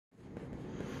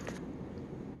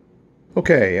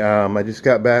Okay, I just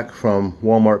got back from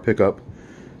Walmart pickup.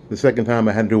 The second time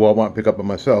I had to do Walmart pickup by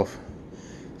myself.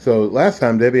 So last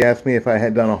time Debbie asked me if I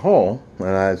had done a haul, and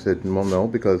I said, well, no,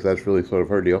 because that's really sort of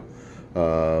her deal.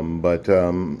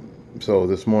 So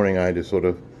this morning I just sort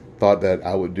of thought that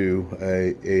I would do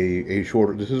a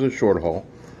shorter, this is a short haul,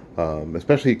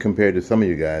 especially compared to some of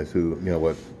you guys who, you know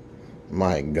what,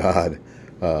 my God.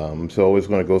 So I was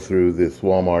going to go through this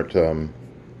Walmart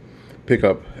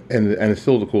pickup, and it's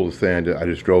still the coolest thing. I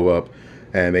just drove up,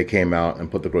 and they came out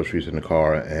and put the groceries in the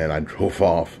car, and I drove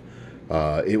off.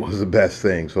 It was the best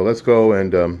thing. So let's go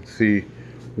and see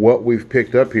what we've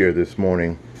picked up here this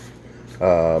morning.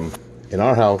 In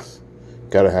our house,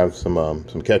 got to have some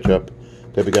ketchup.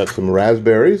 Then we got some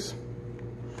raspberries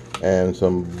and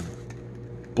some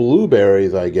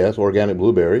blueberries, I guess, organic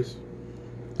blueberries.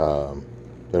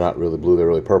 They're not really blue; they're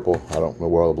really purple. I don't know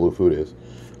where all the blue food is.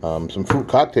 Some fruit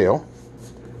cocktail.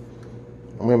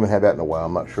 We haven't had that in a while.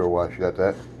 I'm not sure why she got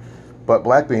that. But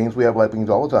black beans, we have black beans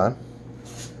all the time.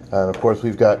 And of course,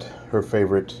 we've got her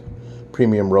favorite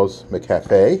premium roast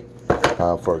McCafe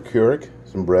for a Keurig.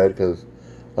 Some bread, because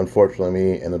unfortunately,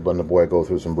 me and the boy go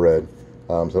through some bread.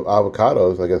 Some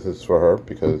avocados, I guess it's for her,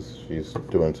 because she's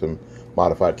doing some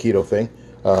modified keto thing.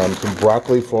 Some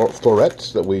broccoli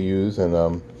florets that we use, and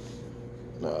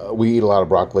we eat a lot of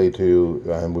broccoli too.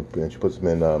 And she puts them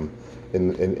in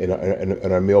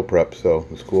our meal prep, so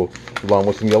it's cool. Along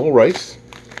with some yellow rice.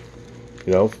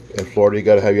 You know, in Florida you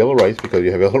got to have yellow rice because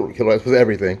you have yellow rice with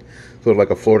everything. Sort of like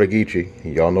a Florida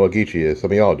geechee. Y'all know what geechee is.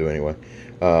 Some of y'all do anyway.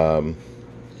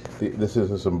 This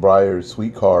is some Breyers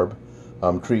sweet carb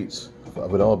treats,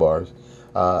 vanilla bars.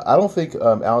 I don't think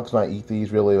Alex and I eat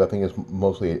these really. I think it's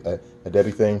mostly a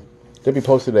Debbie thing. Debbie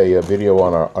posted a video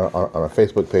on our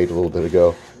Facebook page a little bit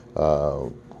ago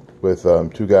with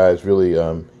two guys really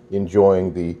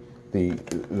enjoying the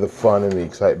fun and the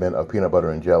excitement of peanut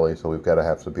butter and jelly. So we've got to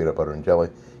have some peanut butter and jelly.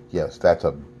 Yes, that's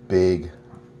a big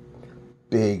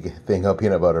thing of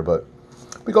peanut butter, but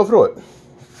we go through it.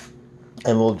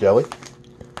 And a little jelly.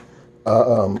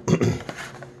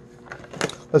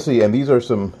 Let's see, and these are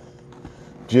some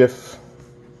Jif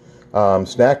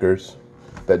snackers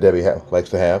that Debbie likes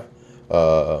to have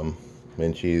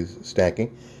when she's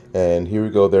snacking. And here we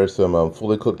go. There's some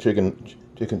fully cooked chicken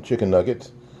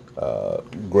nuggets.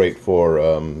 Great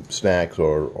for snacks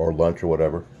or lunch or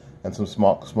whatever, and some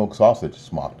smoked sausage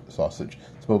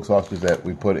that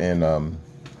we put in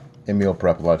meal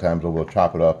prep. A lot of times we'll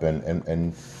chop it up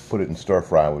and put it in stir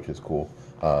fry, which is cool.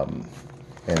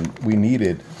 And we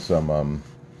needed some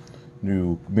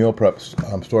new meal prep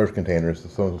storage containers.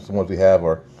 Some ones we have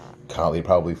are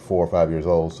probably 4 or 5 years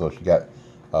old, so she got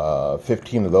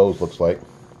 15 of those, looks like,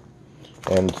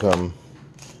 and some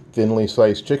thinly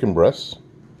sliced chicken breasts.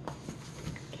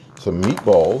 Some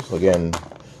meatballs, again,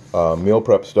 meal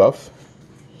prep stuff,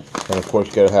 and of course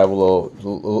you gotta have a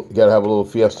little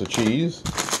Fiesta cheese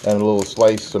and a little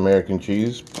sliced American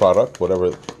cheese product,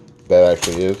 whatever that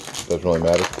actually is. Doesn't really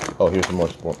matter. Oh, here's some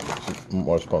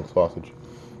more smoked sausage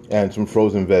and some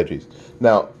frozen veggies.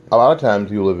 Now, a lot of times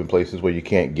you live in places where you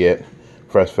can't get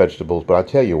fresh vegetables, but I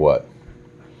tell you what,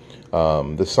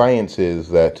 the science is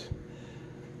that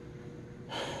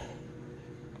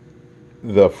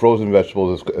the frozen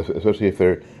vegetables, especially if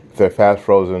they're fast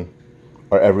frozen,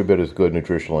 are every bit as good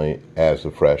nutritionally as the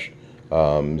fresh.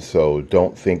 So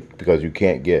don't think because you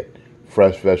can't get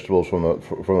fresh vegetables from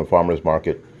the farmer's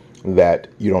market that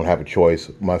you don't have a choice.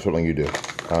 Most certainly you do.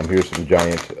 Here's some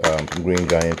green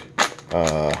giant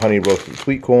honey roasted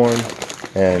sweet corn,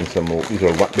 and these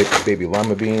are baby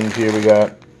lima beans. Here we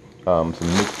got some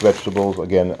mixed vegetables.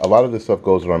 Again, a lot of this stuff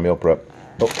goes in our meal prep.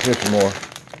 Oh, here's some more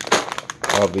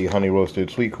of the honey roasted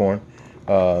sweet corn.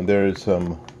 There's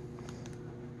some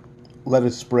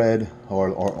lettuce spread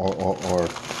or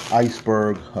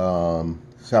iceberg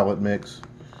salad mix,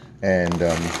 and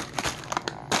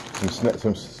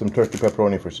some turkey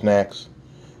pepperoni for snacks,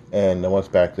 and what's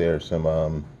back there?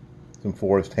 Some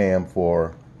forest ham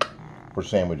for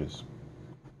sandwiches.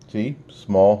 See,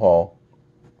 small haul,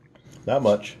 not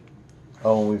much.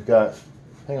 Oh, we've got.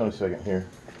 Hang on a second here.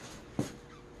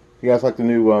 You guys like the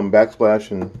new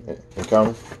backsplash and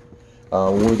counter?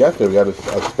 When we got there, we got a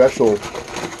special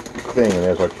thing, and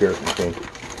there's our carrot machine.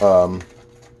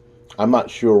 I'm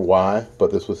not sure why,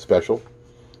 but this was special.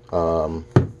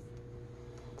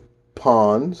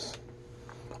 Ponds.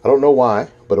 I don't know why,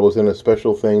 but it was in a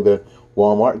special thing that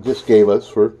Walmart just gave us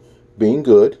for being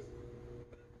good.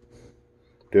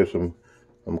 There's some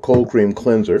cold cream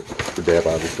cleanser for Dab,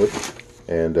 obviously.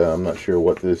 And I'm not sure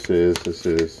what this is. This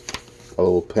is a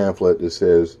little pamphlet that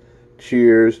says,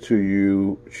 cheers to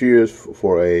you, cheers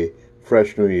for a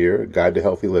Fresh New Year, Guide to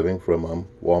Healthy Living from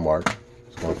Wal-Mart.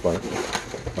 It's kind of fun.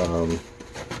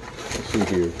 Let's see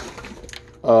here.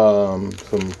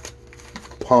 Some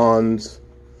Pond's.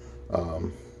 I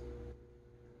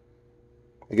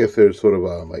guess there's sort of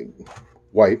like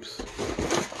wipes.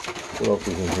 What else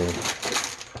is in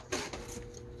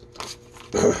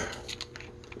here?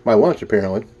 My lunch,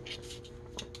 apparently.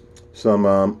 Some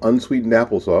unsweetened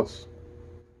applesauce.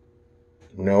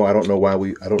 No, I don't know why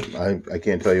I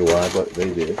can't tell you why, but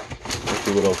they did. Let's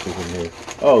see what else is in here.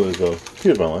 Oh,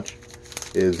 here's my lunch.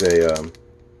 Is a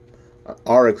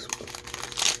RX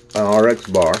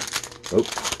bar. Oh,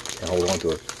 hold on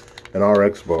to it. An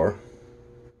RX bar.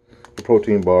 A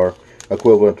protein bar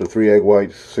equivalent to 3 egg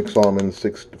whites, 6 almonds,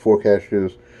 4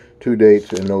 cashews, 2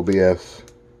 dates, and no BS.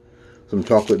 Some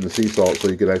chocolate and sea salt so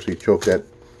you could actually choke that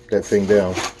thing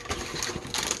down.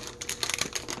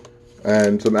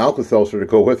 And some Alka-Seltzer to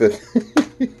go with it.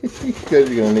 Because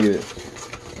you're going to need it.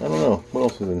 I don't know. What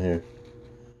else is in here?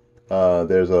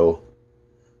 There's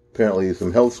apparently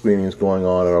some health screenings going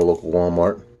on at our local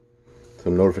Walmart.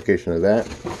 Some notification of that.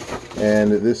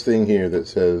 And this thing here that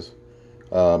says,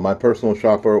 my personal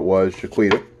shopper was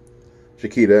Chiquita,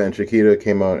 and Chiquita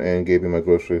came out and gave me my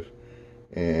groceries.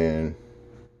 And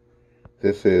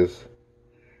this is,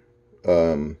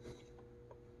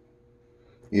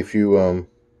 if you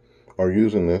are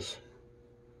using this,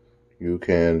 you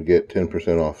can get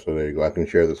 10% off. So there you go. I can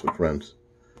share this with friends.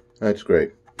 That's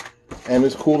great. And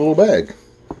this cool little bag.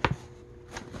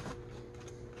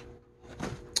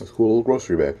 This cool little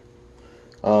grocery bag.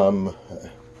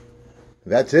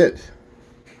 That's it.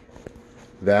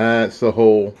 That's the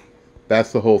whole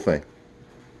thing.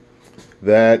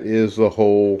 That is the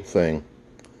whole thing.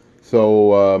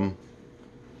 So,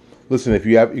 listen, if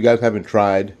you guys haven't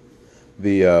tried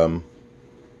the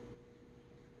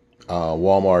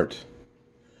Walmart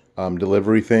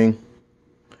delivery thing,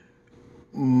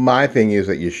 my thing is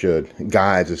that you should,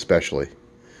 guys especially.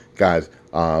 Guys,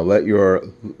 let your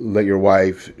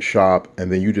wife shop,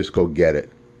 and then you just go get it.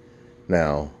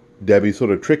 Now, Debbie sort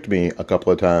of tricked me a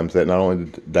couple of times that not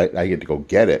only did I get to go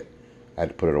get it, I had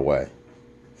to put it away.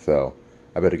 So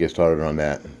I better get started on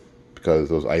that because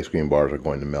those ice cream bars are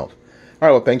going to melt. All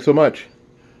right, well, thanks so much.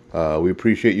 We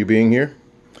appreciate you being here,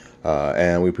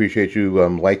 and we appreciate you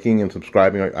liking and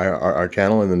subscribing our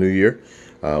channel in the new year.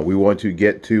 We want to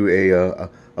get to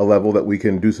a level that we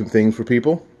can do some things for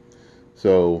people.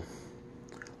 So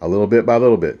a little bit by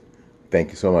little bit. Thank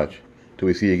you so much. Till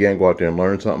we see you again, go out there and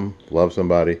learn something, love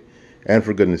somebody, and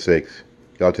for goodness sakes,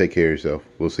 y'all take care of yourself.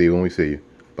 We'll see you when we see you.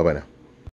 Bye-bye now.